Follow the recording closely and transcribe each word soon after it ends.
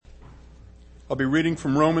I'll be reading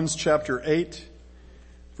from Romans chapter 8,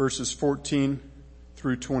 verses 14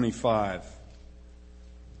 through 25.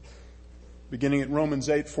 Beginning at Romans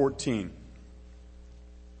 8:14.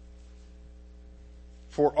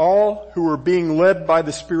 For all who are being led by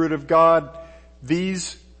the Spirit of God,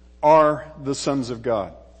 these are the sons of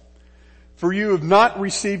God. For you have not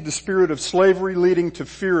received the spirit of slavery leading to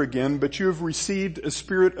fear again, but you have received a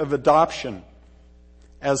spirit of adoption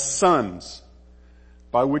as sons,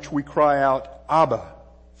 by which we cry out, Abba,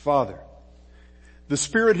 Father. The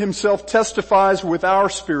Spirit Himself testifies with our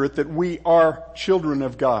spirit that we are children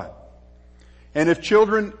of God. And if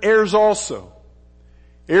children, heirs also,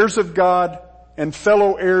 heirs of God and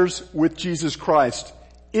fellow heirs with Jesus Christ,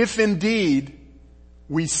 if indeed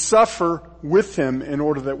we suffer with Him in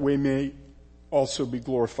order that we may also be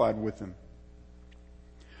glorified with Him.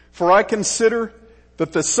 For I consider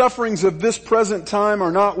that the sufferings of this present time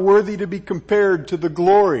are not worthy to be compared to the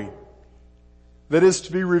glory that is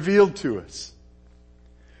to be revealed to us.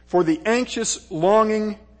 For the anxious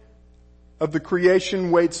longing of the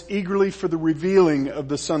creation waits eagerly for the revealing of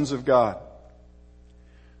the sons of God.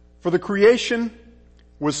 For the creation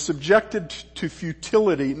was subjected to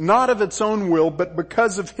futility, not of its own will, but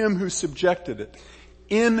because of Him who subjected it,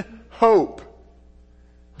 in hope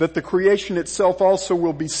that the creation itself also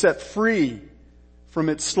will be set free from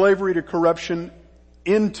its slavery to corruption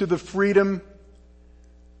into the freedom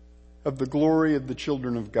of the glory of the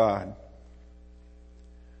children of God.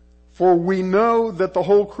 For we know that the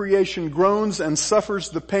whole creation groans and suffers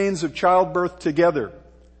the pains of childbirth together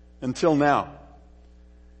until now.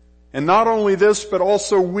 And not only this, but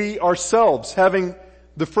also we ourselves, having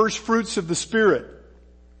the first fruits of the Spirit,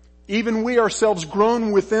 even we ourselves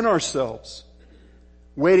groan within ourselves,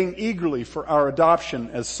 waiting eagerly for our adoption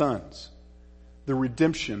as sons, the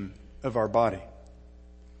redemption of our body.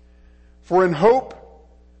 For in hope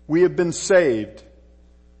we have been saved,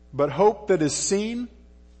 but hope that is seen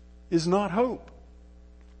is not hope.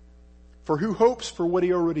 For who hopes for what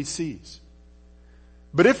he already sees?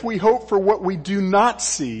 But if we hope for what we do not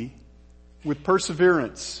see, with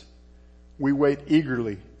perseverance we wait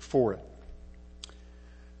eagerly for it.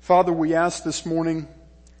 Father, we ask this morning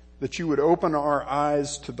that you would open our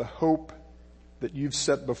eyes to the hope that you've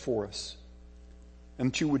set before us,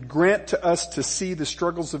 and that you would grant to us to see the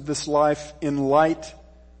struggles of this life in light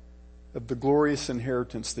of the glorious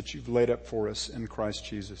inheritance that you've laid up for us in Christ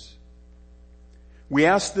Jesus. We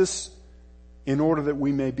ask this in order that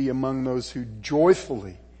we may be among those who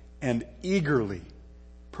joyfully and eagerly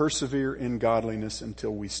persevere in godliness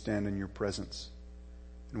until we stand in your presence.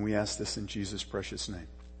 And we ask this in Jesus' precious name.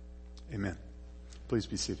 Amen. Please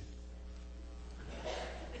be seated.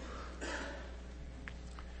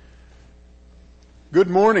 Good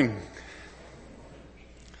morning.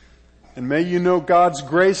 And may you know God's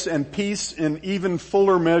grace and peace in even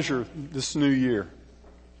fuller measure this new year.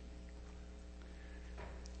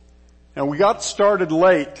 Now, we got started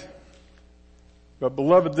late, but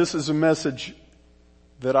beloved, this is a message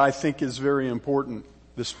that I think is very important.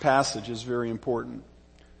 This passage is very important.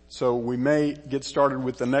 So we may get started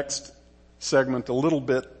with the next segment a little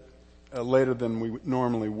bit later than we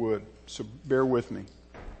normally would. So bear with me.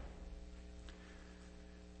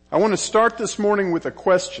 I want to start this morning with a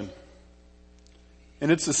question.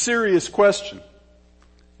 And it's a serious question.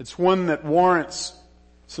 It's one that warrants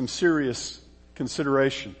some serious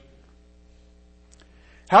consideration.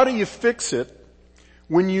 How do you fix it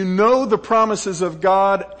when you know the promises of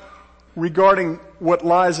God regarding what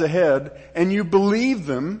lies ahead and you believe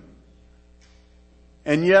them,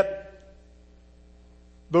 and yet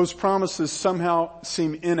those promises somehow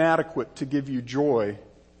seem inadequate to give you joy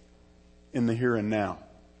in the here and now?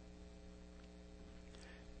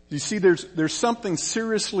 You see, there's something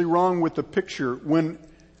seriously wrong with the picture when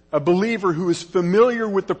a believer who is familiar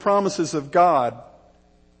with the promises of God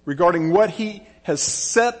regarding what He has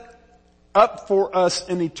set up for us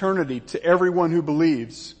in eternity to everyone who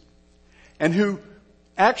believes, and who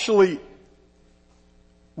actually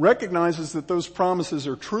recognizes that those promises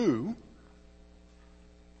are true,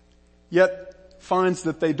 yet finds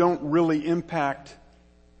that they don't really impact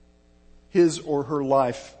his or her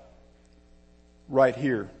life right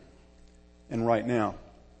here and right now.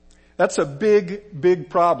 That's a big, big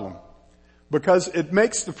problem, because it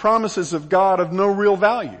makes the promises of God of no real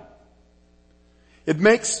value. It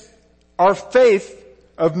makes our faith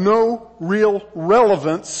of no real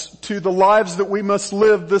relevance to the lives that we must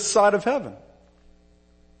live this side of heaven.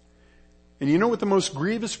 And you know what the most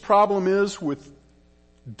grievous problem is with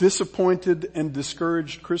disappointed and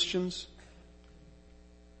discouraged Christians?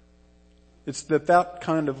 It's that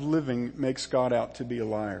kind of living makes God out to be a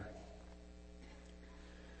liar.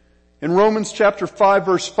 In Romans chapter 5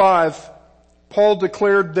 verse 5, Paul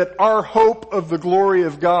declared that our hope of the glory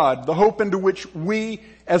of God, the hope into which we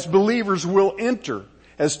as believers will enter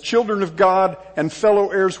as children of God and fellow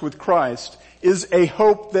heirs with Christ, is a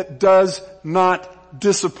hope that does not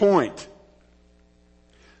disappoint.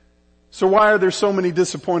 So why are there so many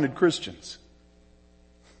disappointed Christians?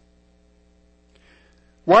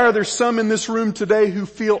 Why are there some in this room today who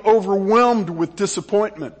feel overwhelmed with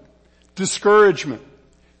disappointment, discouragement,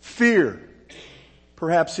 fear,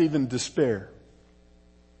 perhaps even despair?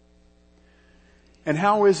 And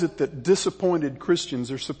how is it that disappointed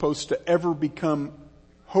Christians are supposed to ever become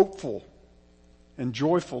hopeful and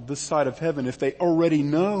joyful this side of heaven if they already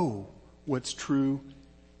know what's true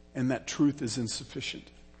and that truth is insufficient?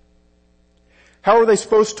 How are they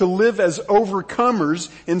supposed to live as overcomers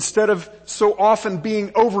instead of so often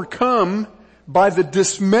being overcome by the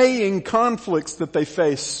dismaying conflicts that they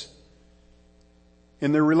face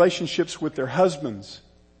in their relationships with their husbands,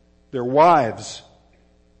 their wives,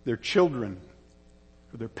 their children,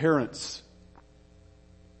 or their parents?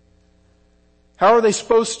 How are they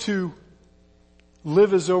supposed to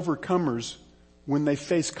live as overcomers when they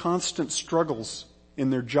face constant struggles in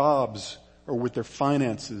their jobs or with their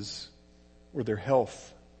finances or their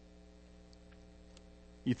health?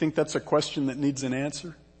 You think that's a question that needs an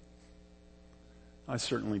answer? I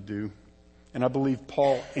certainly do. And I believe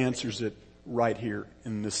Paul answers it right here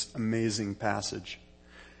in this amazing passage.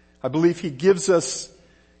 I believe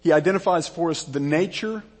he identifies for us the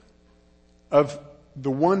nature of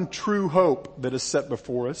the one true hope that is set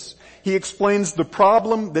before us. He explains the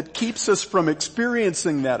problem that keeps us from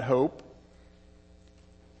experiencing that hope.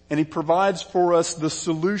 And he provides for us the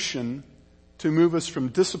solution to move us from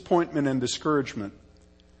disappointment and discouragement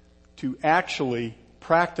to actually,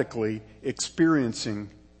 practically experiencing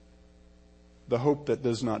the hope that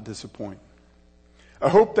does not disappoint. A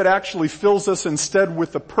hope that actually fills us instead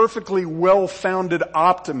with a perfectly well-founded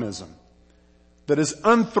optimism that is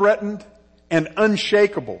unthreatened and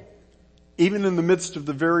unshakable, even in the midst of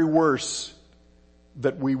the very worst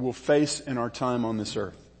that we will face in our time on this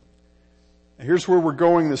earth. Now, here's where we're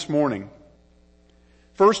going this morning.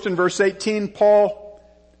 First, in verse 18, Paul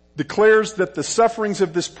declares that the sufferings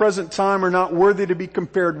of this present time are not worthy to be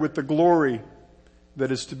compared with the glory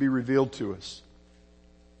that is to be revealed to us.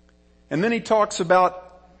 And then he talks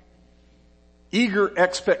about eager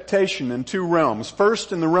expectation in two realms.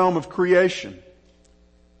 First, in the realm of creation.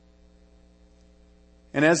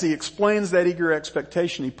 And as he explains that eager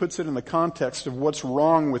expectation, he puts it in the context of what's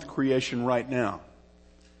wrong with creation right now.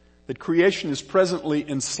 That creation is presently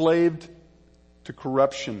enslaved to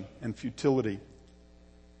corruption and futility.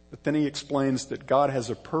 But then he explains that God has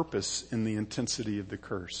a purpose in the intensity of the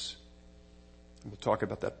curse. We'll talk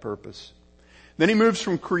about that purpose. Then he moves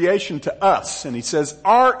from creation to us, and he says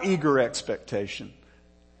our eager expectation,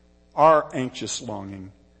 our anxious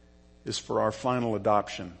longing is for our final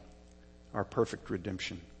adoption, our perfect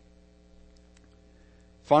redemption.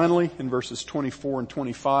 Finally, in verses 24 and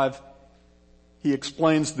 25, he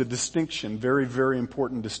explains the distinction, very, very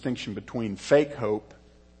important distinction between fake hope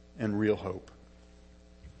and real hope.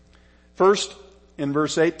 First, in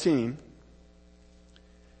verse 18,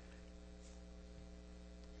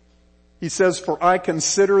 he says, "For I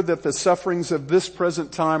consider that the sufferings of this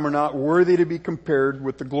present time are not worthy to be compared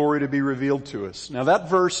with the glory to be revealed to us." Now that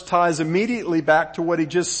verse ties immediately back to what he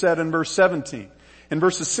just said in verse 17. In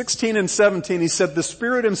verses 16 and 17, he said, "The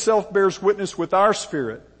Spirit himself bears witness with our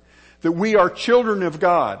spirit that we are children of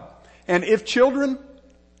God. And if children,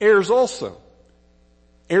 heirs also.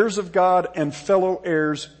 Heirs of God and fellow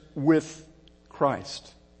heirs with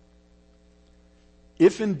Christ.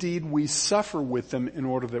 If indeed we suffer with him in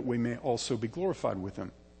order that we may also be glorified with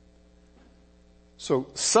him." So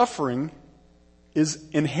suffering is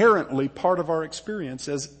inherently part of our experience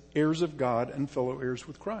as heirs of God and fellow heirs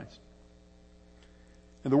with Christ.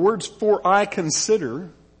 And the words "for I consider,"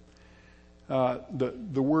 the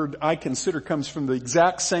word "I consider" comes from the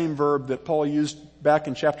exact same verb that Paul used back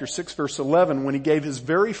in chapter 6 verse 11 when he gave his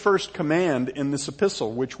very first command in this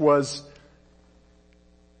epistle, which was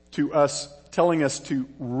to us, telling us to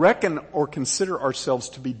reckon or consider ourselves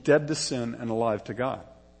to be dead to sin and alive to God.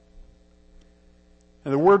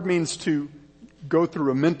 And the word means to go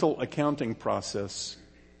through a mental accounting process,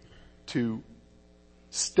 to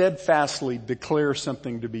steadfastly declare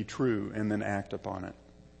something to be true and then act upon it.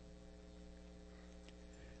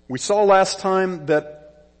 We saw last time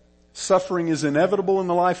that suffering is inevitable in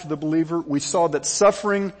the life of the believer. We saw that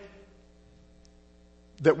suffering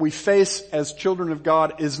that we face as children of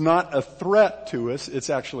God is not a threat to us, it's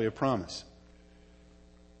actually a promise.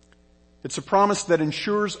 It's a promise that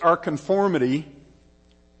ensures our conformity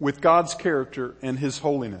with God's character and His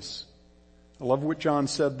holiness. I love what John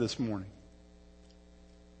said this morning.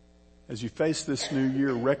 As you face this new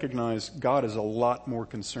year, recognize God is a lot more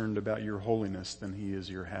concerned about your holiness than He is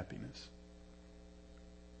your happiness.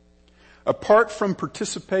 Apart from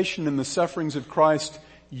participation in the sufferings of Christ,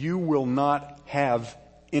 you will not have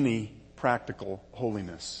any practical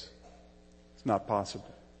holiness. It's not possible.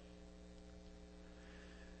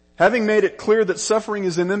 Having made it clear that suffering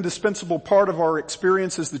is an indispensable part of our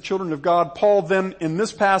experience as the children of God, Paul then, in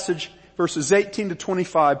this passage, verses 18 to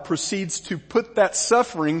 25, proceeds to put that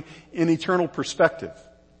suffering in eternal perspective.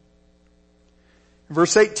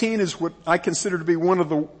 Verse 18 is what I consider to be one of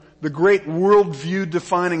the great worldview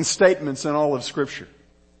defining statements in all of Scripture.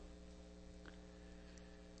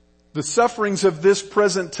 The sufferings of this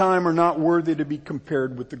present time are not worthy to be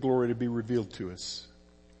compared with the glory to be revealed to us.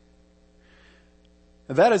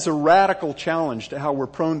 Now, that is a radical challenge to how we're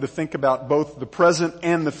prone to think about both the present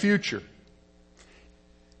and the future.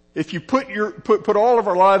 If you put all of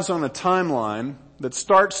our lives on a timeline that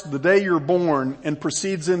starts the day you're born and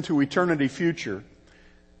proceeds into eternity future,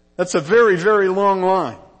 that's a very, very long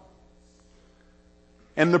line.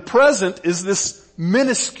 And the present is this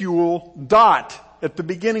minuscule dot at the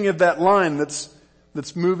beginning of that line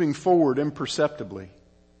that's moving forward imperceptibly.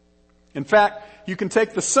 In fact, you can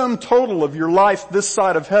take the sum total of your life this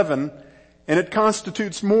side of heaven, and it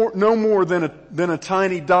constitutes no more than a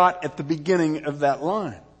tiny dot at the beginning of that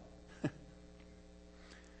line.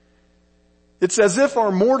 It's as if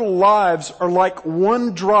our mortal lives are like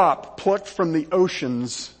one drop plucked from the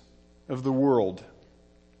oceans of the world.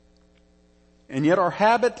 And yet our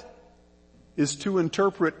habit is to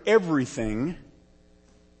interpret everything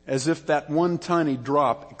as if that one tiny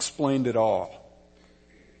drop explained it all.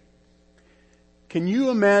 Can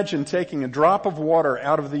you imagine taking a drop of water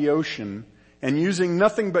out of the ocean and using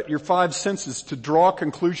nothing but your five senses to draw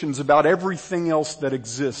conclusions about everything else that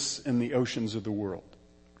exists in the oceans of the world?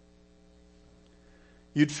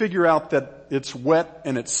 You'd figure out that it's wet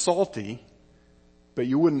and it's salty, but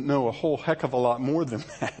you wouldn't know a whole heck of a lot more than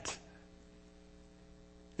that.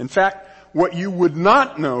 In fact, what you would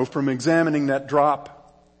not know from examining that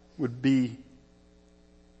drop would be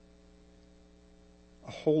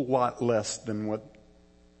a whole lot less than what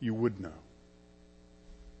you would know.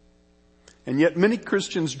 And yet many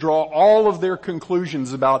Christians draw all of their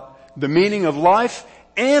conclusions about the meaning of life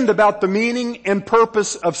and about the meaning and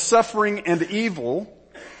purpose of suffering and evil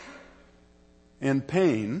and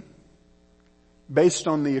pain based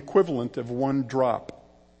on the equivalent of one drop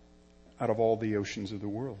out of all the oceans of the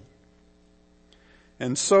world.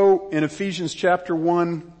 And so in Ephesians chapter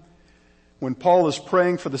 1, when Paul is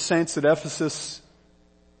praying for the saints at Ephesus,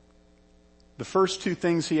 the first two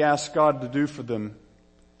things he asks God to do for them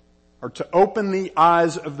are to open the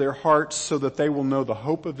eyes of their hearts so that they will know the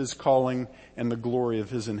hope of His calling and the glory of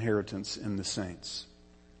His inheritance in the saints.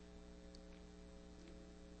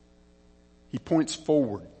 He points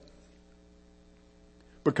forward.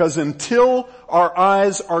 Because until our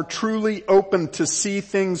eyes are truly open to see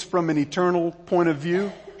things from an eternal point of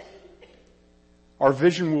view, our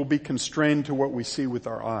vision will be constrained to what we see with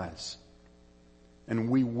our eyes. And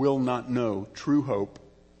we will not know true hope,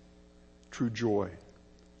 true joy,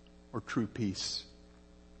 or true peace.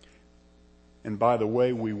 And by the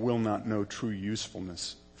way, we will not know true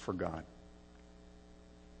usefulness for God.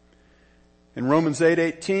 In Romans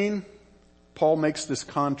 8:18, Paul makes this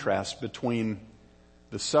contrast between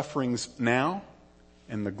the sufferings now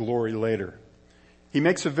and the glory later. He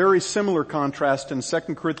makes a very similar contrast in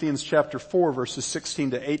 2 Corinthians chapter 4 verses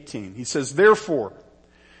 16 to 18. He says, "Therefore,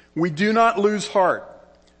 we do not lose heart,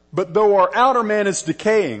 but though our outer man is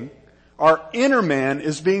decaying, our inner man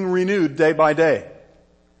is being renewed day by day.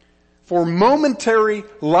 For momentary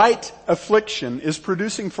light affliction is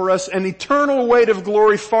producing for us an eternal weight of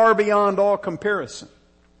glory far beyond all comparison.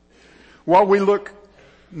 While we look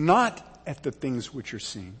not at the things which are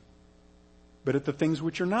seen, but at the things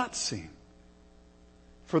which are not seen.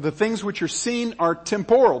 For the things which are seen are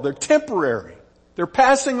temporal, they're temporary, they're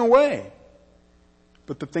passing away.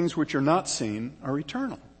 But the things which are not seen are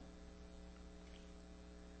eternal."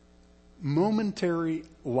 Momentary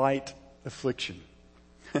light affliction.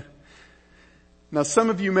 Now some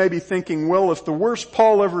of you may be thinking, well, if the worst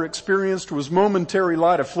Paul ever experienced was momentary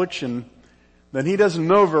light affliction, then he doesn't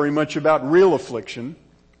know very much about real affliction.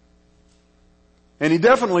 And he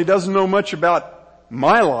definitely doesn't know much about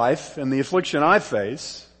my life and the affliction I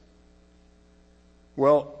face.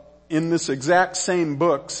 Well, in this exact same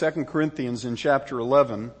book, 2 Corinthians in chapter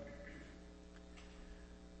 11,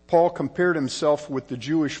 Paul compared himself with the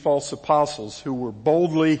Jewish false apostles who were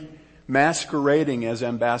boldly masquerading as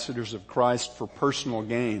ambassadors of Christ for personal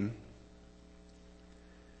gain.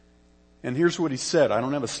 And here's what he said. I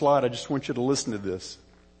don't have a slide. I just want you to listen to this.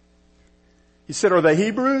 He said, are they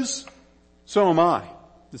Hebrews? So am I.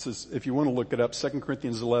 This is, if you want to look it up, 2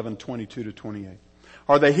 Corinthians 11, 22 to 28.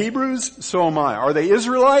 Are they Hebrews? So am I. Are they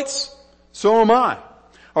Israelites? So am I.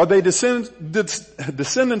 Are they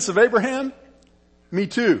descendants of Abraham? Me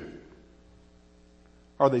too.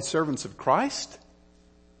 Are they servants of Christ?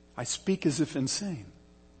 I speak as if insane.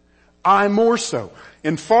 I more so.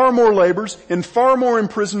 In far more labors, in far more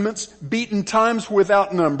imprisonments, beaten times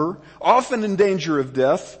without number, often in danger of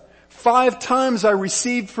death. 5 times I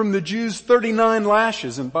received from the Jews 39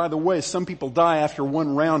 lashes. And by the way, some people die after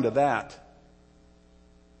one round of that.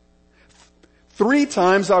 3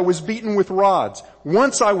 times I was beaten with rods.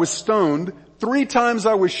 Once I was stoned. 3 times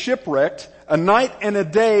I was shipwrecked. A night and a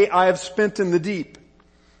day I have spent in the deep.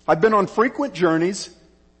 I've been on frequent journeys,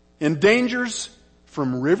 in dangers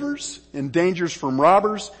from rivers, in dangers from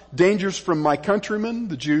robbers, dangers from my countrymen,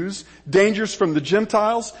 the Jews, dangers from the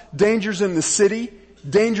Gentiles, dangers in the city,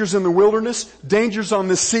 dangers in the wilderness, dangers on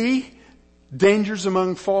the sea, dangers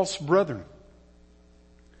among false brethren.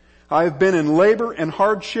 I have been in labor and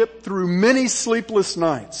hardship through many sleepless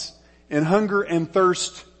nights, in hunger and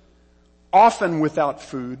thirst, often without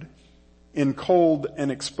food, in cold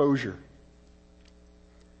and exposure.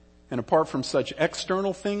 And apart from such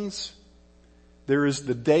external things, there is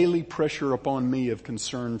the daily pressure upon me of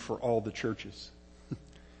concern for all the churches.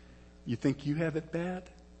 You think you have it bad?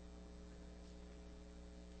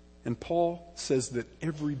 And Paul says that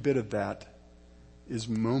every bit of that is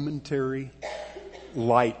momentary,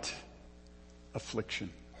 light affliction.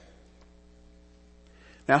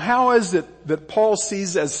 Now, how is it that Paul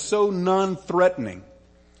sees as so non-threatening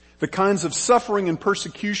the kinds of suffering and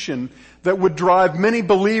persecution that would drive many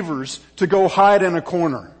believers to go hide in a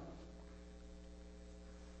corner?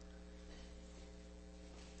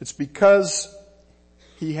 It's because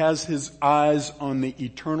he has his eyes on the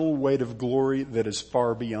eternal weight of glory that is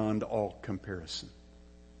far beyond all comparison.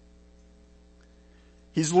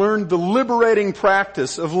 He's learned the liberating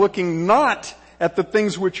practice of looking not at the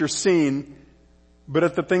things which are seen, but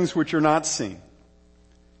at the things which are not seen.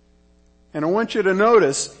 And I want you to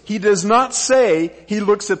notice, he does not say he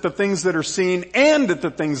looks at the things that are seen and at the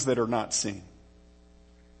things that are not seen.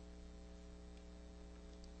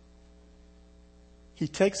 He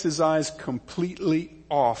takes his eyes completely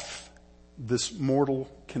off this mortal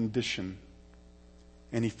condition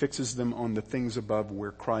and he fixes them on the things above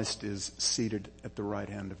where Christ is seated at the right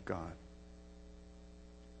hand of God.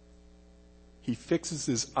 He fixes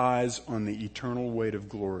his eyes on the eternal weight of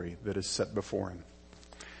glory that is set before him.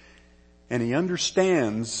 And he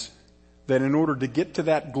understands that in order to get to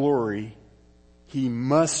that glory, he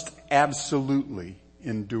must absolutely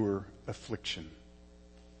endure affliction.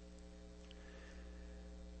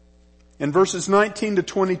 In verses 19 to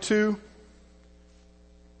 22,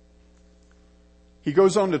 he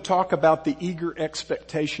goes on to talk about the eager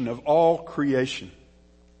expectation of all creation.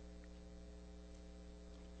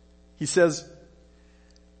 He says,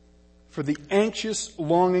 for the anxious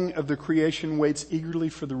longing of the creation waits eagerly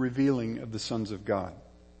for the revealing of the sons of God.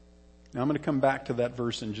 Now I'm going to come back to that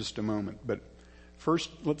verse in just a moment, but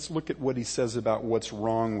first let's look at what he says about what's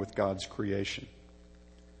wrong with God's creation.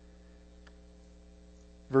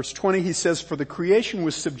 Verse 20, he says, for the creation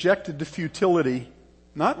was subjected to futility,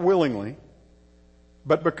 not willingly,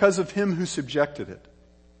 but because of him who subjected it,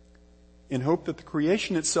 in hope that the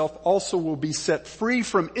creation itself also will be set free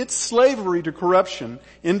from its slavery to corruption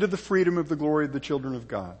into the freedom of the glory of the children of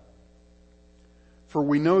God. For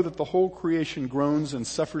we know that the whole creation groans and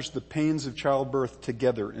suffers the pains of childbirth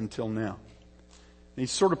together until now. And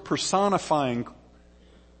he's sort of personifying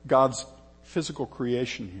God's physical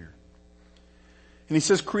creation here. And he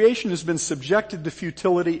says creation has been subjected to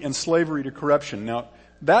futility and slavery to corruption. Now,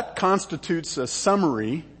 that constitutes a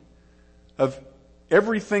summary of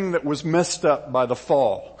everything that was messed up by the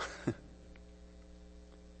fall.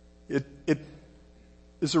 It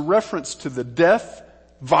is a reference to the death,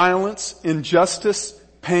 violence, injustice,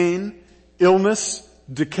 pain, illness,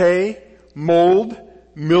 decay, mold,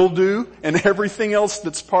 mildew, and everything else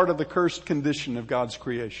that's part of the cursed condition of God's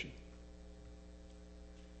creation.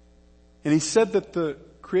 And he said that the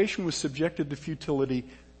creation was subjected to futility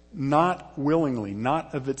not willingly,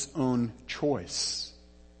 not of its own choice,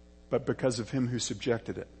 but because of him who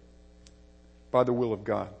subjected it, by the will of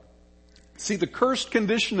God. See, the cursed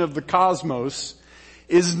condition of the cosmos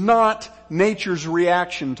is not nature's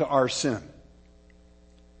reaction to our sin.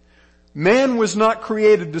 Man was not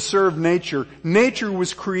created to serve nature. Nature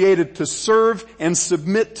was created to serve and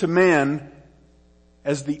submit to man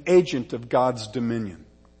as the agent of God's dominion.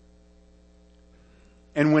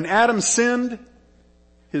 And when Adam sinned,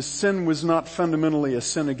 his sin was not fundamentally a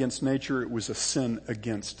sin against nature, it was a sin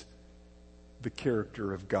against the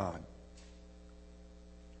character of God.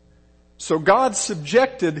 So God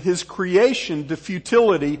subjected His creation to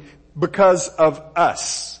futility because of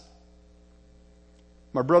us.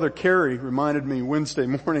 My brother Kerry reminded me Wednesday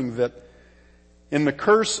morning that in the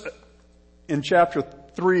curse in chapter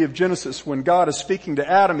 3 of Genesis, when God is speaking to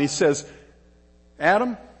Adam, He says,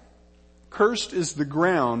 Adam, cursed is the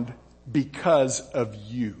ground because of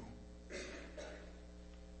you.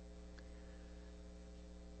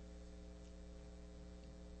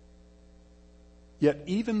 Yet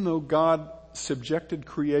even though God subjected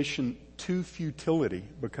creation to futility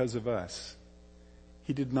because of us,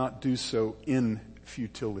 He did not do so in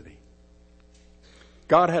futility.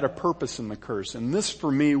 God had a purpose in the curse, and this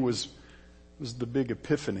for me was the big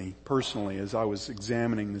epiphany personally as I was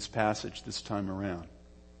examining this passage this time around.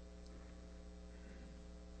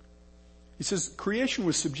 He says, creation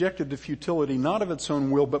was subjected to futility not of its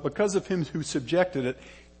own will, but because of Him who subjected it,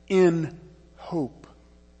 in hope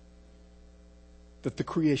that the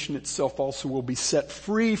creation itself also will be set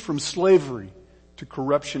free from slavery to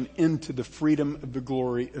corruption into the freedom of the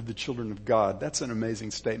glory of the children of God. That's an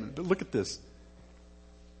amazing statement. But look at this.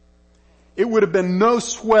 It would have been no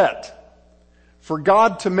sweat for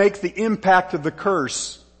God to make the impact of the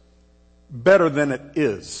curse better than it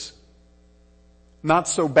is. Not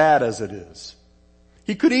so bad as it is.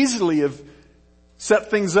 He could easily have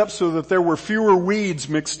set things up so that there were fewer weeds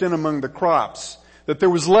mixed in among the crops, that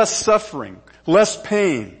there was less suffering, less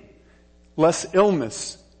pain, less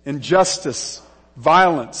illness, injustice,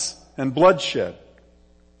 violence, and bloodshed.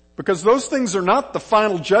 Because those things are not the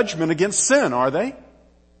final judgment against sin, are they?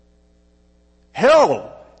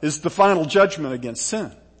 Hell is the final judgment against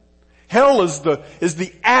sin. Hell is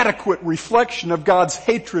the adequate reflection of God's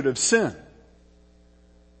hatred of sin.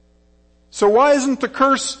 So why isn't the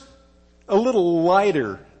curse a little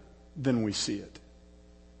lighter than we see it?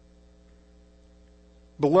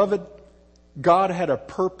 Beloved, God had a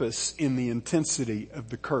purpose in the intensity of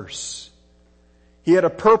the curse. He had a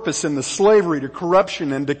purpose in the slavery to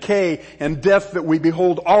corruption and decay and death that we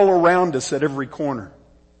behold all around us at every corner.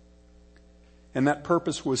 And that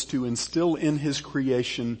purpose was to instill in His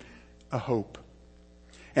creation a hope,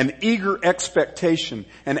 an eager expectation,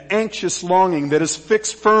 an anxious longing that is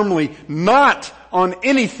fixed firmly not on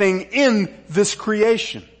anything in this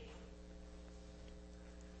creation,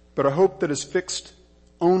 but a hope that is fixed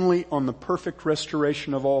only on the perfect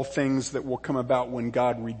restoration of all things that will come about when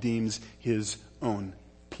God redeems His own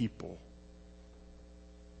people.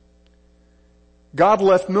 God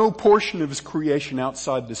left no portion of His creation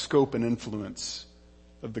outside the scope and influence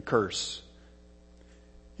of the curse.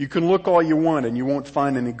 You can look all you want and you won't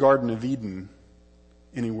find any Garden of Eden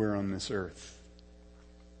anywhere on this earth.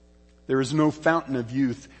 There is no fountain of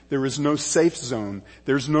youth. There is no safe zone.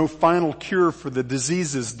 There's no final cure for the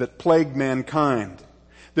diseases that plague mankind.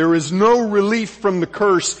 There is no relief from the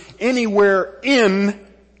curse anywhere in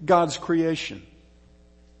God's creation.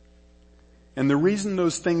 And the reason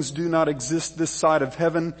those things do not exist this side of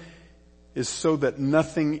heaven is so that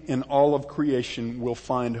nothing in all of creation will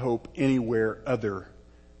find hope anywhere other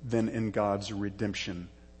than in God's redemption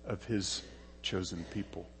of His chosen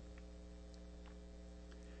people.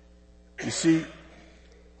 You see,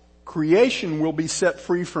 creation will be set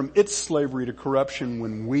free from its slavery to corruption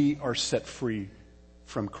when we are set free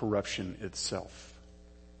from corruption itself.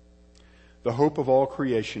 The hope of all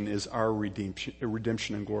creation is our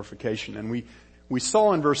redemption and glorification. And we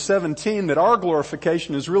saw in verse 17 that our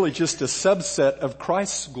glorification is really just a subset of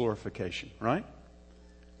Christ's glorification, right?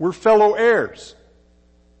 We're fellow heirs.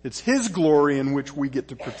 It's His glory in which we get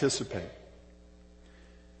to participate.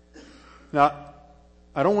 Now,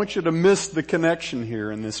 I don't want you to miss the connection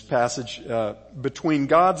here in this passage between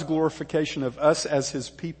God's glorification of us as His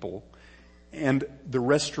people and the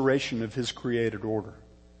restoration of His created order.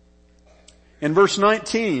 In verse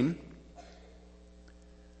 19,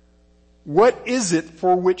 what is it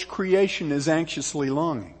for which creation is anxiously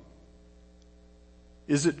longing?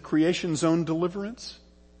 Is it creation's own deliverance?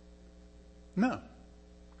 No.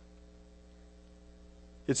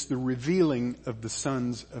 It's the revealing of the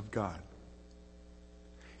sons of God.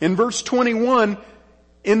 In verse 21,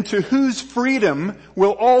 into whose freedom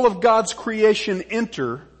will all of God's creation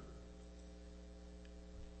enter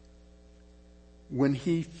when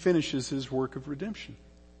He finishes His work of redemption?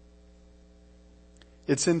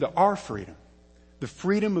 It's into our freedom, the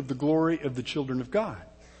freedom of the glory of the children of God.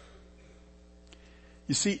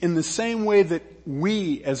 You see, in the same way that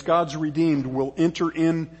we, as God's redeemed, will enter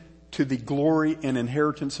in to the glory and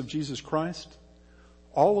inheritance of Jesus Christ,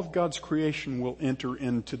 all of God's creation will enter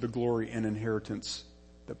into the glory and inheritance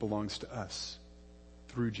that belongs to us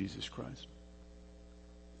through Jesus Christ.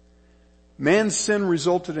 Man's sin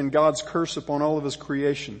resulted in God's curse upon all of his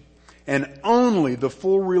creation, and only the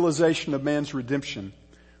full realization of man's redemption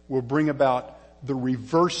will bring about the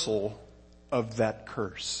reversal of that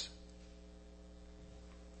curse.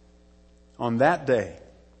 On that day,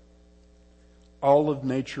 all of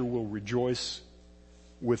nature will rejoice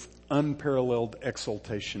with unparalleled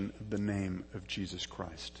exaltation of the name of Jesus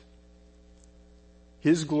Christ.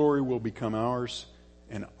 His glory will become ours,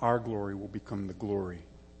 and our glory will become the glory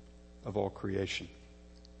of all creation.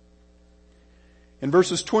 In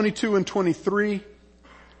verses 22 and 23,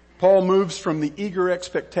 Paul moves from the eager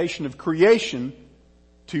expectation of creation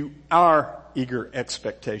to our eager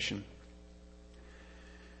expectation.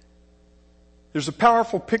 There's a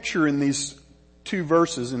powerful picture in these two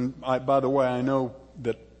verses, and by the way, I know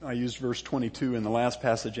that I used verse 22 in the last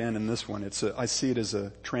passage and in this one. I see it as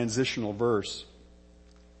a transitional verse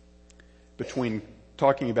between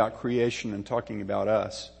talking about creation and talking about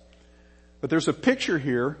us. But there's a picture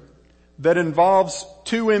here that involves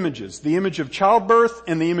two images, the image of childbirth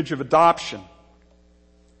and the image of adoption.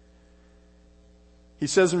 He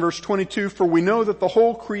says in verse 22, "For we know that the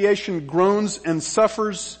whole creation groans and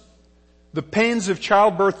suffers the pains of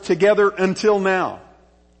childbirth together until now."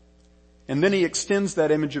 And then he extends that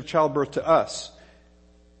image of childbirth to us.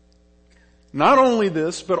 Not only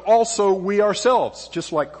this, but also we ourselves,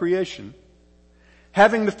 just like creation,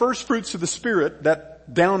 having the first fruits of the Spirit,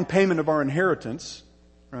 that down payment of our inheritance,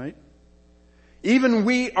 right? Even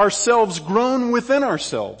we ourselves groan within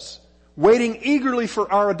ourselves, waiting eagerly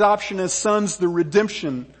for our adoption as sons, the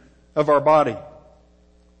redemption of our body.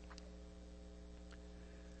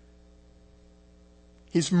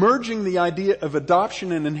 He's merging the idea of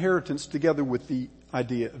adoption and inheritance together with the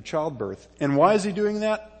idea of childbirth. And why is he doing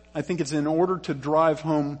that? I think it's in order to drive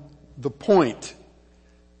home the point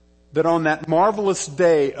that on that marvelous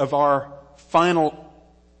day of our final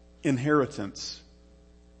inheritance,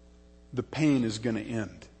 the pain is going to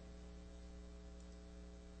end.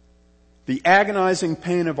 The agonizing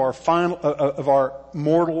pain of our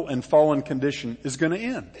mortal and fallen condition is going to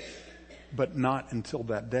end, but not until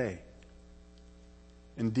that day.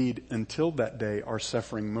 Indeed, until that day, our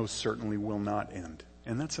suffering most certainly will not end,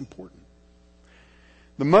 and that's important.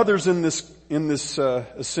 The mothers in this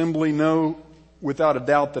assembly know without a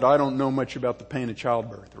doubt that I don't know much about the pain of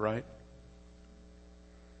childbirth, right?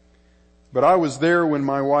 But I was there when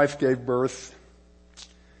my wife gave birth,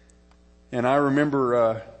 and I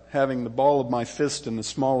remember having the ball of my fist in the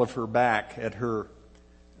small of her back at her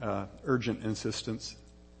urgent insistence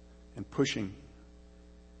and pushing.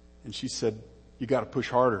 And she said, "You got to push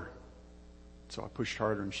harder." So I pushed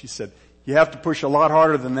harder, and she said, "You have to push a lot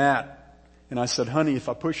harder than that." And I said, "Honey, if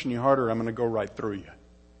I push any harder, I'm going to go right through you."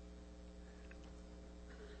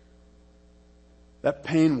 That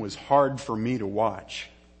pain was hard for me to watch.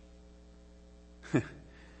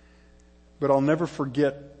 But I'll never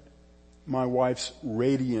forget my wife's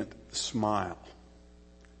radiant smile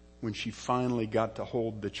when she finally got to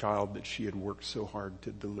hold the child that she had worked so hard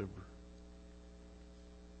to deliver.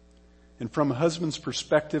 And from a husband's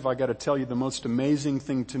perspective, I got to tell you, the most amazing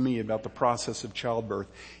thing to me about the process of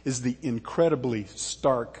childbirth is the incredibly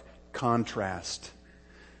stark contrast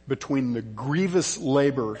between the grievous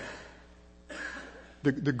labor,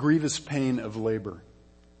 the grievous pain of labor,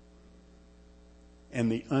 and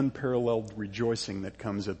the unparalleled rejoicing that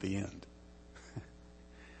comes at the end.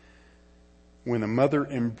 When a mother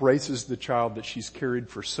embraces the child that she's carried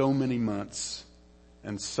for so many months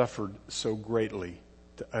and suffered so greatly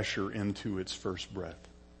to usher into its first breath.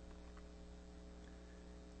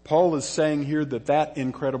 Paul is saying here that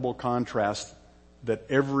incredible contrast that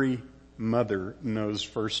every mother knows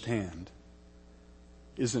firsthand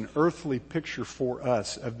is an earthly picture for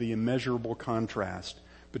us of the immeasurable contrast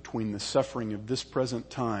between the suffering of this present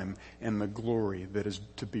time and the glory that is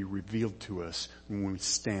to be revealed to us when we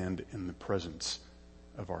stand in the presence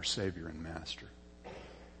of our Savior and Master.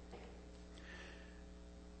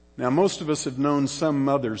 Now, most of us have known some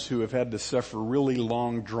mothers who have had to suffer really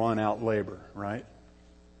long, drawn-out labor, right?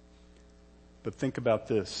 But think about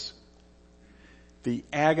this. The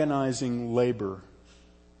agonizing labor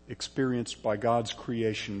experienced by God's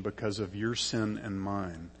creation because of your sin and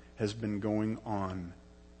mine has been going on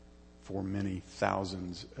for many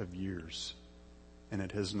thousands of years, and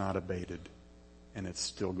it has not abated, and it's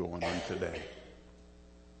still going on today.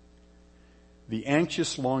 The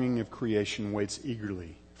anxious longing of creation waits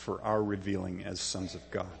eagerly for our revealing as sons of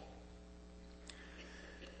God.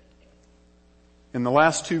 In the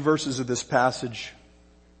last two verses of this passage,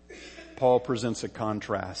 Paul presents a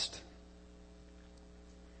contrast.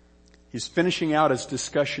 He's finishing out his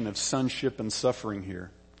discussion of sonship and suffering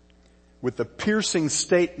here with a piercing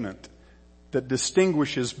statement that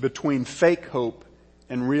distinguishes between fake hope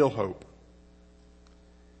and real hope.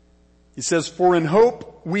 He says, "For in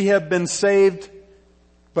hope we have been saved,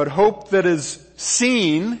 but hope that is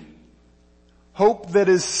seen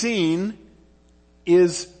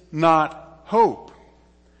is not hope.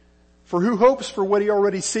 For who hopes for what he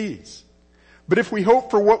already sees? But if we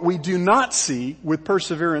hope for what we do not see, with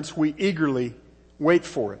perseverance we eagerly wait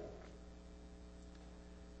for it."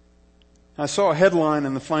 I saw a headline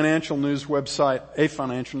in a financial news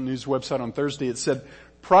website on Thursday. It said,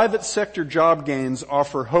 "Private sector job gains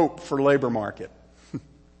offer hope for labor market."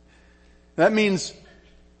 That means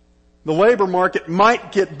the labor market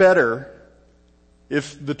might get better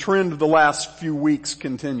if the trend of the last few weeks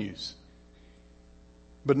continues.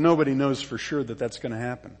 But nobody knows for sure that that's going to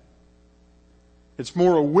happen. It's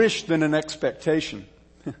more a wish than an expectation.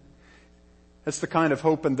 That's the kind of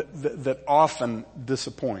hope that often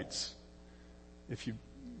disappoints. If you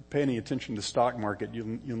pay any attention to the stock market,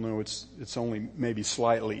 you'll know it's only maybe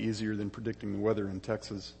slightly easier than predicting the weather in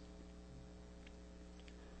Texas.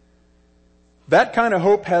 That kind of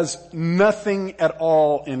hope has nothing at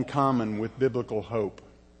all in common with biblical hope.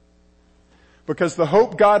 Because the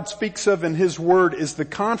hope God speaks of in His Word is the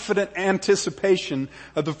confident anticipation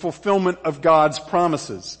of the fulfillment of God's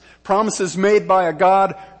promises. Promises made by a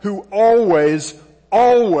God who always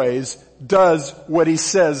does what He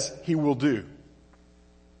says He will do.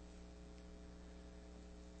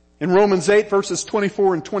 In Romans 8 verses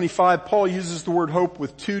 24 and 25, Paul uses the word hope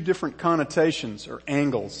with two different connotations or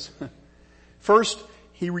angles. First,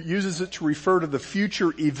 he uses it to refer to the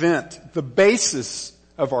future event, the basis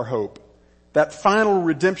of our hope, that final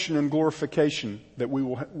redemption and glorification that we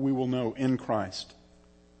will know in Christ.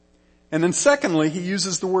 And then secondly, he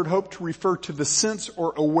uses the word hope to refer to the sense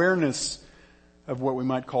or awareness of what we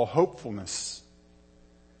might call hopefulness,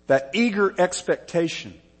 that eager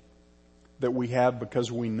expectation that we have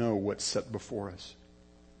because we know what's set before us.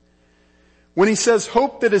 When he says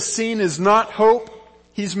hope that is seen is not hope,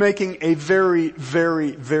 he's making a very,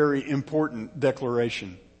 very, very important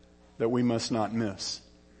declaration that we must not miss.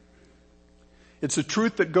 It's a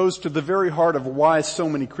truth that goes to the very heart of why so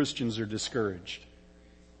many Christians are discouraged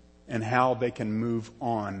and how they can move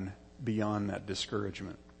on beyond that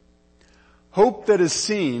discouragement. Hope that is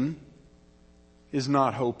seen is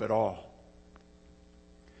not hope at all.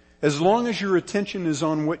 As long as your attention is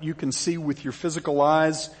on what you can see with your physical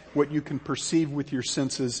eyes, what you can perceive with your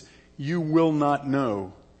senses, you will not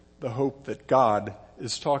know the hope that God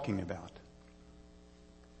is talking about.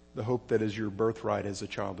 The hope that is your birthright as a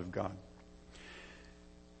child of God.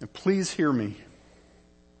 And please hear me.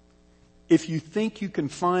 If you think you can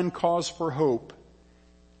find cause for hope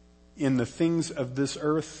in the things of this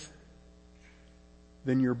earth,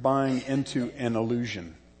 then you're buying into an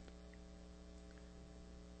illusion.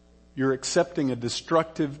 You're accepting a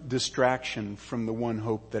destructive distraction from the one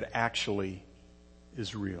hope that actually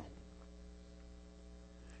is real.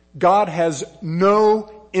 God has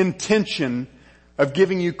no intention of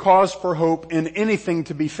giving you cause for hope in anything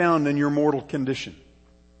to be found in your mortal condition.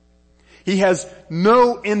 He has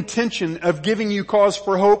no intention of giving you cause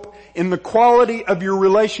for hope in the quality of your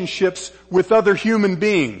relationships with other human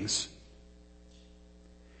beings.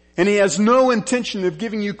 And He has no intention of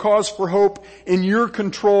giving you cause for hope in your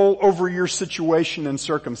control over your situation and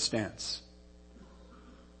circumstance.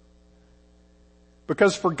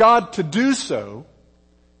 Because for God to do so,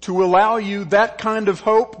 to allow you that kind of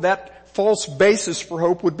hope, that false basis for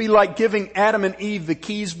hope, would be like giving Adam and Eve the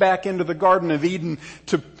keys back into the Garden of Eden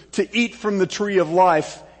to eat from the tree of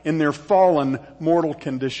life in their fallen mortal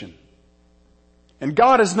condition. And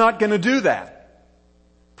God is not going to do that.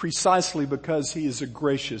 Precisely because He is a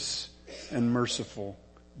gracious and merciful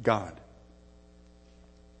God.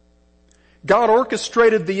 God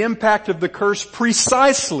orchestrated the impact of the curse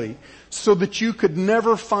precisely so that you could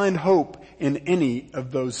never find hope in any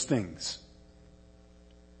of those things.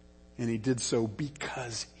 And He did so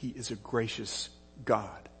because He is a gracious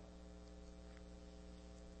God.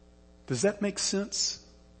 Does that make sense?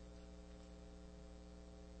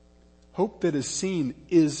 Hope that is seen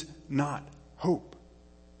is not hope.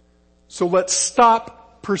 So let's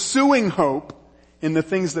stop pursuing hope in the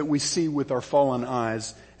things that we see with our fallen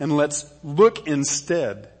eyes, and let's look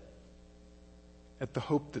instead at the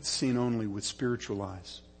hope that's seen only with spiritual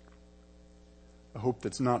eyes. A hope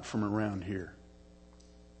that's not from around here.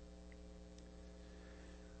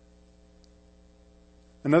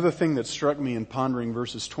 Another thing that struck me in pondering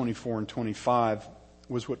verses 24 and 25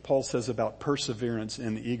 was what Paul says about perseverance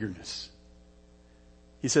and eagerness.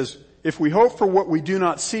 He says, if we hope for what we do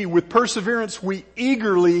not see, with perseverance we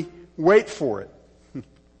eagerly wait for it.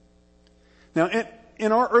 Now,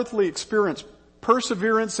 in our earthly experience,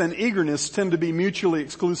 perseverance and eagerness tend to be mutually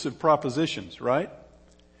exclusive propositions, right?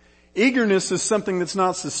 Eagerness is something that's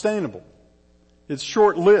not sustainable. It's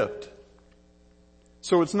short-lived.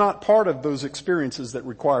 So it's not part of those experiences that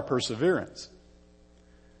require perseverance.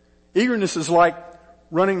 Eagerness is like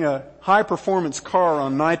running a high-performance car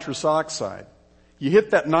on nitrous oxide. You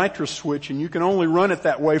hit that nitrous switch and you can only run it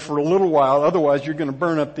that way for a little while, otherwise you're going to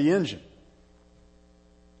burn up the engine.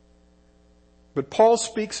 But Paul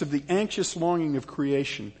speaks of the anxious longing of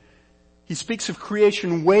creation. He speaks of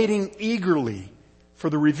creation waiting eagerly for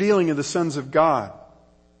the revealing of the sons of God.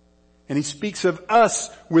 And he speaks of us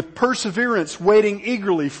with perseverance waiting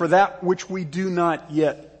eagerly for that which we do not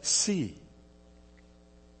yet see.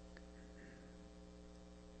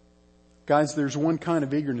 Guys, there's one kind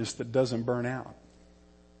of eagerness that doesn't burn out.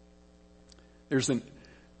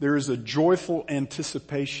 There is a joyful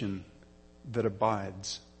anticipation that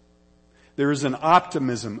abides. There is an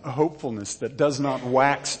optimism, a hopefulness that does not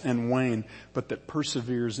wax and wane, but that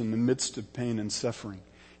perseveres in the midst of pain and suffering.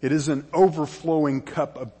 It is an overflowing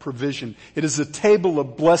cup of provision. It is a table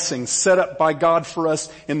of blessings set up by God for us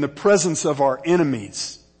in the presence of our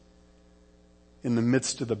enemies, in the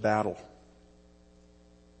midst of the battle.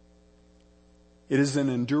 It is an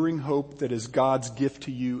enduring hope that is God's gift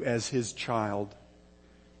to you as His child.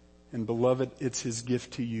 And beloved, it's His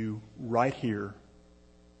gift to you right here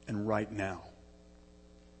and right now.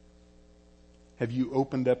 Have you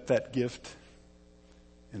opened up that gift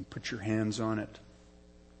and put your hands on it?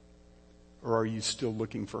 Or are you still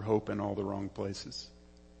looking for hope in all the wrong places?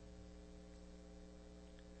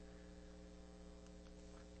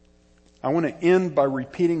 I want to end by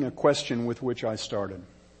repeating a question with which I started.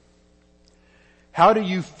 How do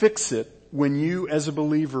you fix it when you, as a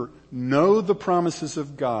believer, know the promises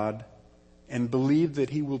of God and believe that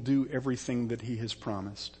He will do everything that He has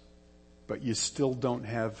promised, but you still don't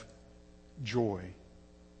have joy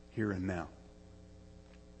here and now?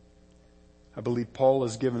 I believe Paul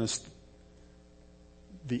has given us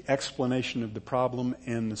the explanation of the problem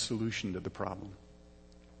and the solution to the problem.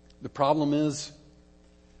 The problem is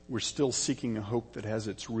we're still seeking a hope that has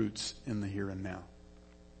its roots in the here and now.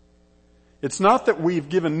 It's not that we've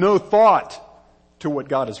given no thought to what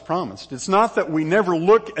God has promised. It's not that we never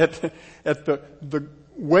look at the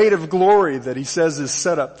weight of glory that He says is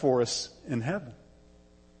set up for us in heaven.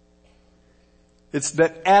 It's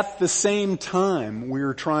that at the same time we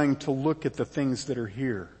are trying to look at the things that are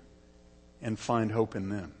here and find hope in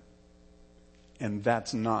them. And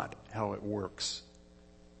that's not how it works.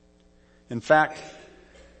 In fact,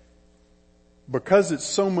 because it's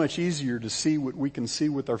so much easier to see what we can see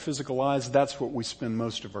with our physical eyes, that's what we spend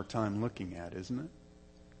most of our time looking at, isn't it?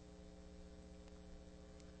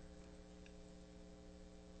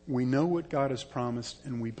 We know what God has promised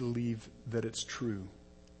and we believe that it's true,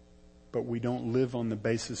 but we don't live on the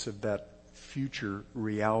basis of that future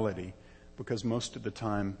reality because most of the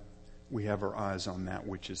time we have our eyes on that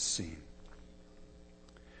which is seen.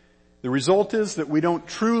 The result is that we don't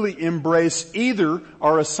truly embrace either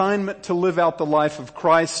our assignment to live out the life of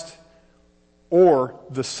Christ or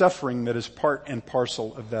the suffering that is part and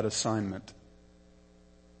parcel of that assignment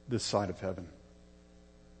this side of heaven.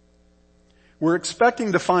 We're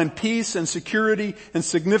expecting to find peace and security and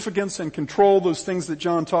significance and control, those things that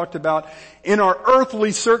John talked about, in our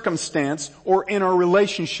earthly circumstance or in our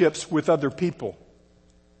relationships with other people.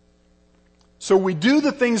 So we do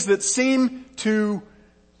the things that seem to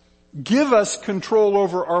give us control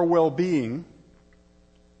over our well-being,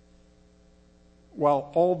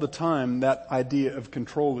 while all the time that idea of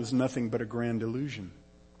control is nothing but a grand illusion.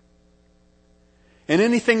 And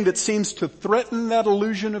anything that seems to threaten that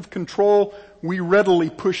illusion of control, we readily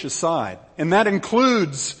push aside. And that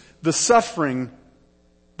includes the suffering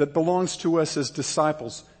that belongs to us as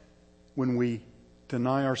disciples when we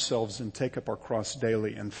deny ourselves and take up our cross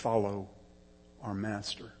daily and follow our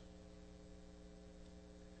Master.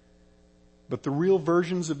 But the real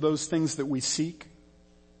versions of those things that we seek,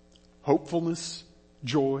 hopefulness,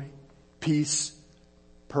 joy, peace,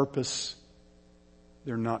 purpose,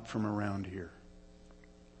 they're not from around here.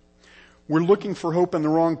 We're looking for hope in the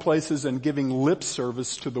wrong places and giving lip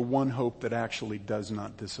service to the one hope that actually does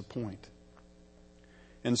not disappoint.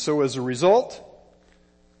 And so as a result,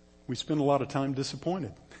 we spend a lot of time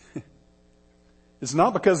disappointed. It's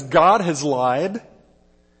not because God has lied.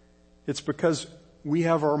 It's because we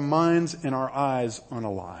have our minds and our eyes on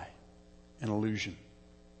a lie, an illusion.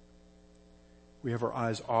 We have our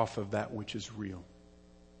eyes off of that which is real,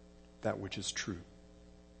 that which is true.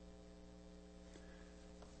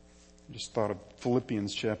 I just thought of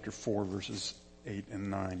Philippians chapter 4, verses 8 and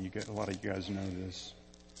 9. A lot of you guys know this.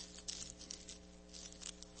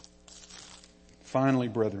 Finally,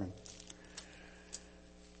 brethren,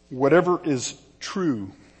 whatever is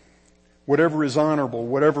true, whatever is honorable,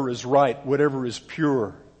 whatever is right, whatever is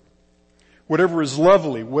pure, whatever is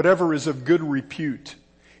lovely, whatever is of good repute,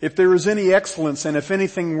 if there is any excellence and if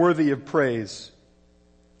anything worthy of praise,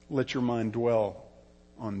 let your mind dwell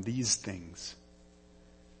on these things.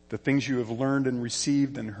 The things you have learned and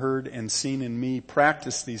received and heard and seen in me,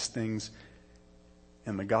 practice these things,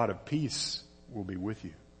 and the God of peace will be with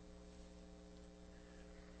you.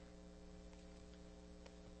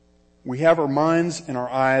 We have our minds and our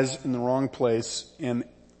eyes in the wrong place, and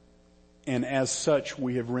as such,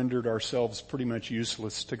 we have rendered ourselves pretty much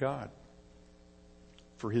useless to God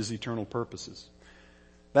for His eternal purposes.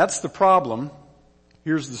 That's the problem.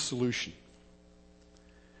 Here's the solution.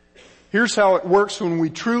 Here's how it works when we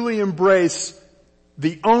truly embrace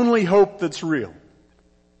the only hope that's real.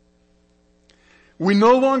 We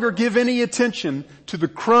no longer give any attention to the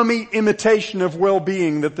crummy imitation of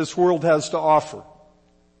well-being that this world has to offer.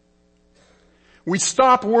 We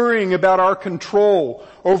stop worrying about our control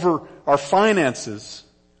over our finances,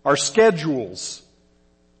 our schedules,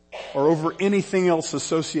 or over anything else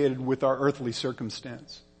associated with our earthly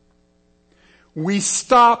circumstance. We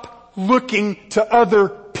stop looking to other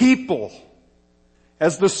people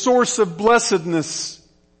as the source of blessedness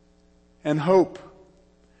and hope,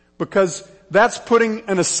 because that's putting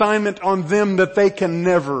an assignment on them that they can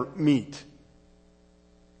never meet.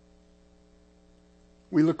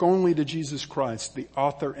 We look only to Jesus Christ, the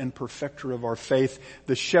author and perfecter of our faith,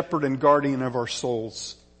 the shepherd and guardian of our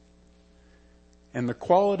souls. And the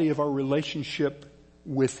quality of our relationship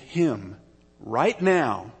with Him right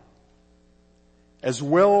now, as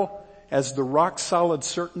well as the rock-solid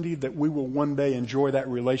certainty that we will one day enjoy that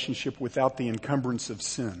relationship without the encumbrance of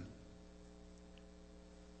sin,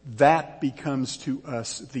 that becomes to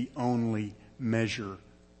us the only measure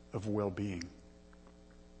of well-being.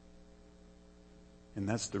 And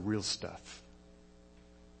that's the real stuff.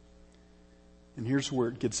 And here's where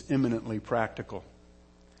it gets eminently practical.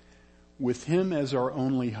 With Him as our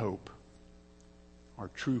only hope, our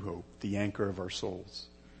true hope, the anchor of our souls,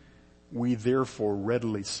 we therefore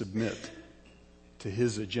readily submit to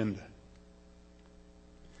His agenda.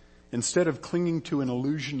 Instead of clinging to an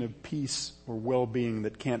illusion of peace or well-being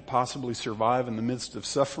that can't possibly survive in the midst of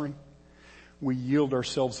suffering, we yield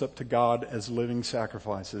ourselves up to God as living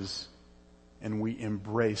sacrifices, and we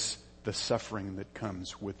embrace the suffering that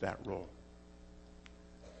comes with that role.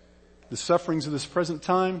 The sufferings of this present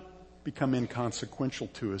time become inconsequential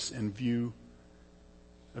to us in view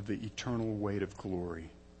of the eternal weight of glory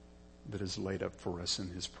that is laid up for us in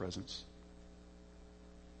His presence.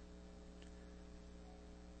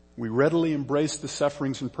 We readily embrace the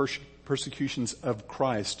sufferings and persecutions of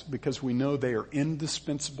Christ because we know they are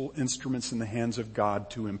indispensable instruments in the hands of God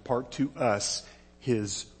to impart to us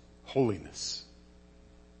His holiness.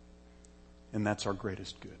 And that's our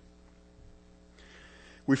greatest good.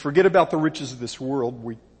 We forget about the riches of this world.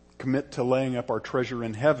 We commit to laying up our treasure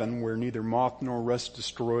in heaven, where neither moth nor rust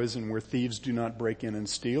destroys and where thieves do not break in and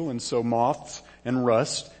steal. And so moths and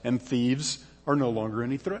rust and thieves are no longer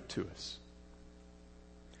any threat to us.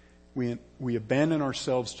 We abandon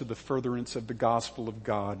ourselves to the furtherance of the gospel of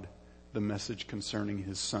God, the message concerning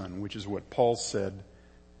His Son, which is what Paul said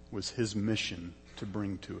was his mission to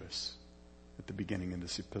bring to us at the beginning of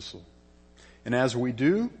this epistle. And as we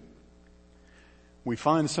do, we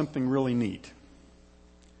find something really neat.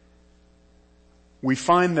 We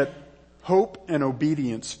find that hope and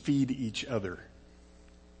obedience feed each other.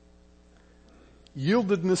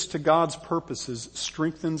 Yieldedness to God's purposes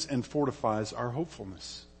strengthens and fortifies our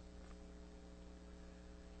hopefulness.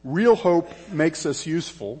 Real hope makes us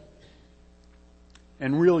useful,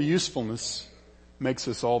 and real usefulness makes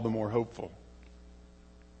us all the more hopeful.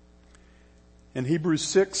 In Hebrews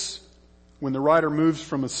 6, when the writer moves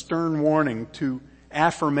from a stern warning to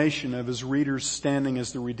affirmation of his readers' standing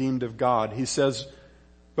as the redeemed of God, he says,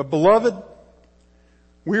 "But beloved,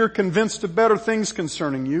 we are convinced of better things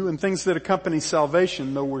concerning you and things that accompany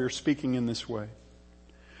salvation, though we are speaking in this way.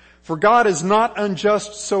 For God is not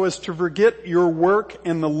unjust so as to forget your work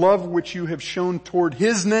and the love which you have shown toward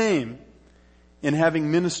His name in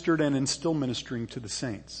having ministered and in still ministering to the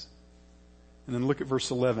saints." And then look at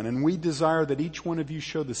verse 11. "And we desire that each one of you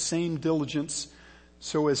show the same diligence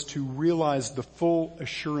so as to realize the full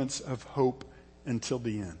assurance of hope until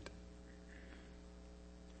the end."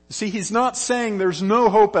 You see, he's not saying there's no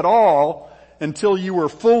hope at all until you are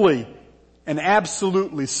fully and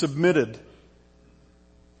absolutely submitted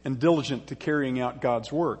and diligent to carrying out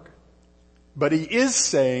God's work. But he is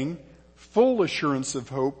saying full assurance of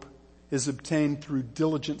hope is obtained through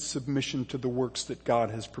diligent submission to the works that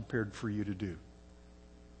God has prepared for you to do.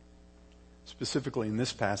 Specifically in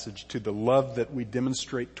this passage, to the love that we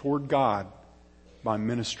demonstrate toward God by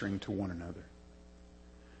ministering to one another.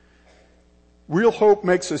 Real hope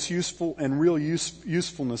makes us useful, and real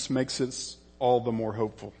usefulness makes us all the more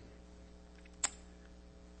hopeful.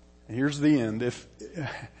 And here's the end.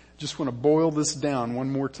 Just want to boil this down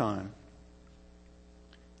one more time.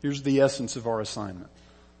 Here's the essence of our assignment.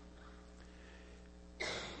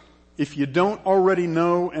 If you don't already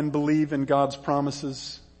know and believe in God's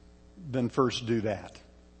promises, then first do that.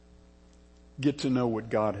 Get to know what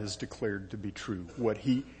God has declared to be true, what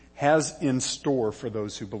he has in store for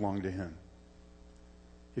those who belong to him.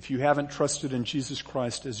 If you haven't trusted in Jesus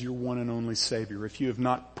Christ as your one and only Savior, if you have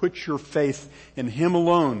not put your faith in him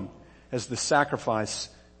alone as the sacrifice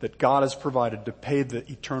that God has provided to pay the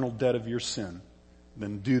eternal debt of your sin,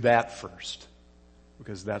 then do that first,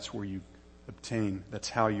 because that's how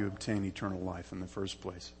you obtain eternal life in the first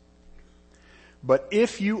place. But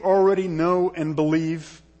if you already know and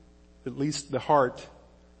believe, at least the heart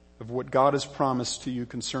of what God has promised to you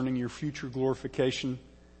concerning your future glorification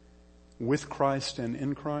with Christ and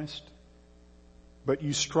in Christ, but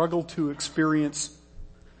you struggle to experience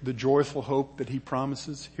the joyful hope that he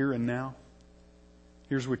promises here and now,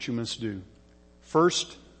 here's what you must do.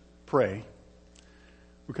 First, pray,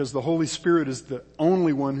 because the Holy Spirit is the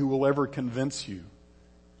only one who will ever convince you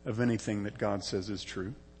of anything that God says is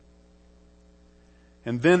true.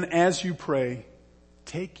 And then as you pray,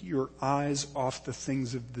 take your eyes off the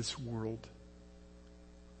things of this world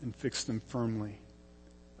and fix them firmly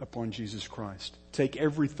upon Jesus Christ. Take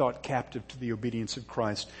every thought captive to the obedience of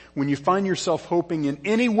Christ. When you find yourself hoping in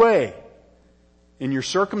any way, in your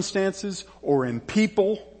circumstances or in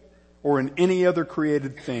people or in any other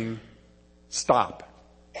created thing, stop.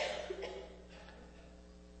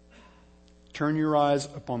 Turn your eyes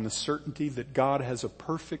upon the certainty that God has a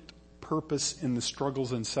perfect purpose in the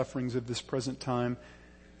struggles and sufferings of this present time,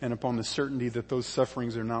 and upon the certainty that those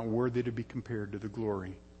sufferings are not worthy to be compared to the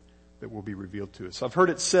glory that will be revealed to us. I've heard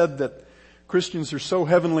it said that Christians are so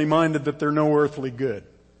heavenly minded that they're no earthly good.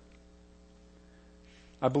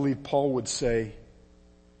 I believe Paul would say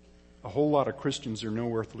a whole lot of Christians are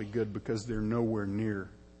no earthly good because they're nowhere near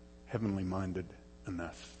heavenly minded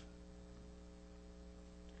enough.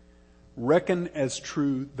 Reckon as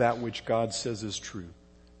true that which God says is true.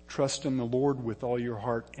 Trust in the Lord with all your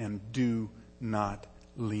heart and do not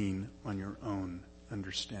lean on your own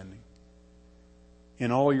understanding.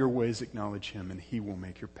 In all your ways acknowledge him and he will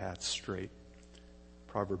make your paths straight.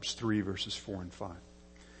 Proverbs 3 verses 4 and 5.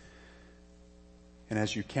 And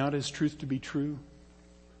as you count his truth to be true,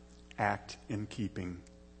 act in keeping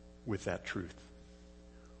with that truth.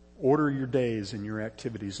 Order your days and your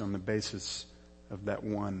activities on the basis of that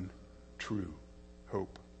one true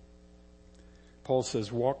hope. Paul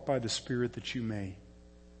says, walk by the Spirit that you may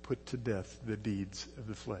put to death the deeds of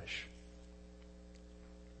the flesh.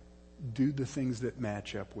 Do the things that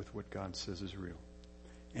match up with what God says is real.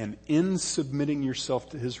 And in submitting yourself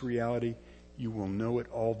to his reality, you will know it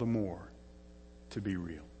all the more to be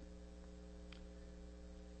real.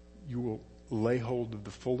 You will lay hold of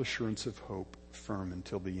the full assurance of hope firm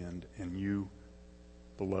until the end, and you,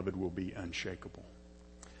 beloved, will be unshakable.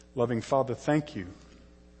 Loving Father, thank you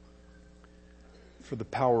for the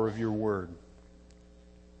power of your word.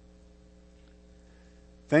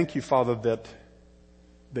 Thank you, Father,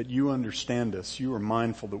 that you understand us. You are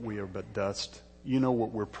mindful that we are but dust. You know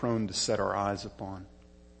what we're prone to set our eyes upon.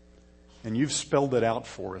 And you've spelled it out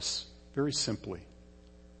for us very simply,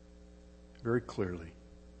 very clearly.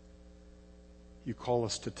 You call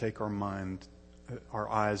us to take our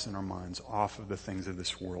eyes and our minds off of the things of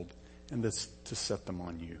this world and to set them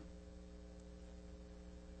on you.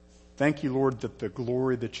 Thank you, Lord, that the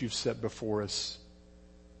glory that you've set before us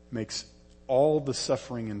makes all the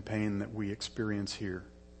suffering and pain that we experience here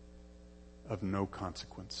of no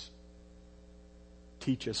consequence.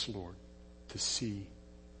 Teach us, Lord, to see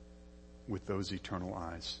with those eternal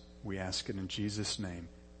eyes. We ask it in Jesus' name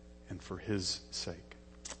and for his sake.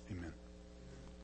 Amen.